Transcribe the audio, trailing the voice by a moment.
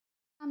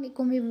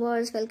Assalamualaikum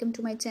viewers, welcome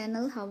to my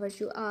channel. How are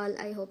you all?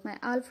 I hope my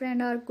all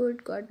friends are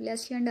good. God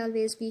bless you and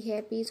always be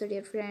happy. So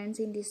dear friends,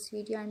 in this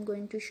video I'm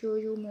going to show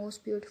you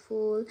most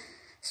beautiful,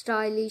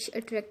 stylish,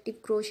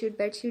 attractive crochet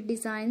bedsheet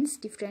designs.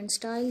 Different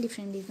style,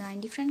 different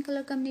design, different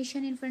color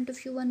combination in front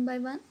of you one by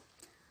one.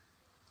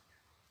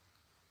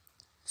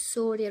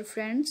 So dear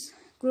friends,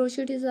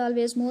 crochet is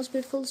always most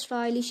beautiful,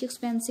 stylish,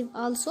 expensive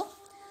also.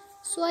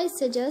 So I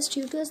suggest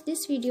you to watch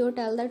this video.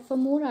 Tell that for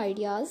more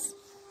ideas.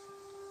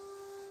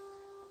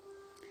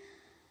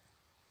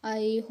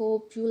 I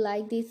hope you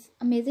like this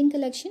amazing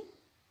collection.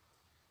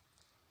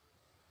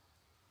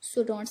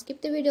 So don't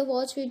skip the video,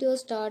 watch video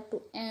start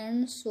to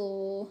end.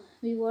 So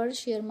viewers,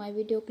 share my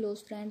video,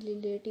 close friend,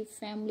 relative,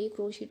 family,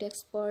 crochet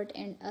expert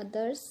and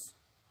others.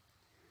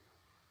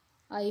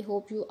 I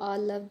hope you all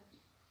love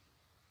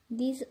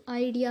these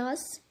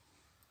ideas.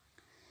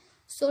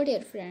 So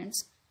dear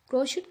friends,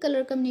 crochet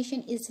color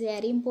combination is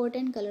very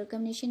important. Color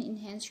combination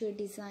enhance your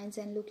designs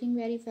and looking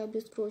very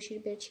fabulous crochet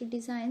bedsheet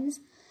designs.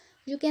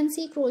 You can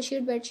see crochet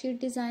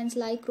bedsheet designs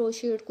like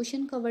crochet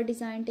cushion cover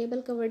design,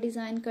 table cover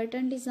design,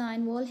 curtain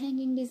design, wall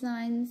hanging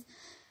designs,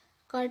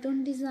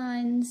 cartoon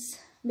designs,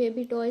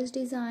 baby toys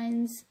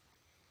designs,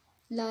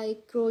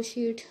 like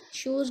crochet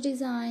shoes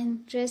design,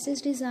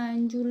 dresses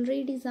design,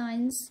 jewelry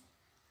designs,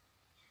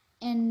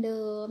 and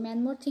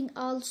one more thing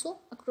also,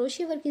 a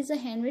crochet work is a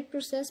handmade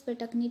process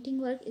but a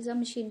knitting work is a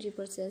machinery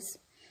process.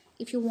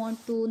 If you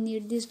want to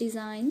knit these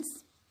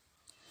designs,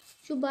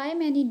 you buy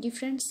many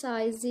different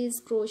sizes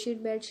crochet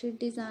bedsheet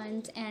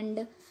designs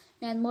and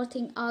one more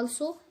thing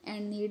also,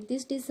 and knit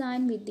this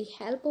design with the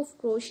help of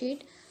crochet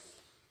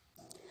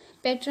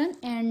pattern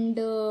and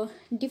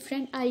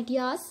different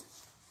ideas.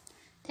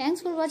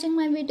 Thanks for watching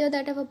my video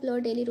that I've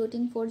uploaded daily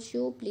routine for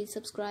you. Please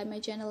subscribe my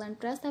channel and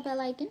press the bell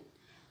icon.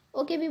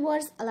 Okay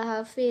viewers, Allah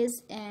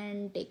Hafiz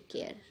and take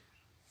care.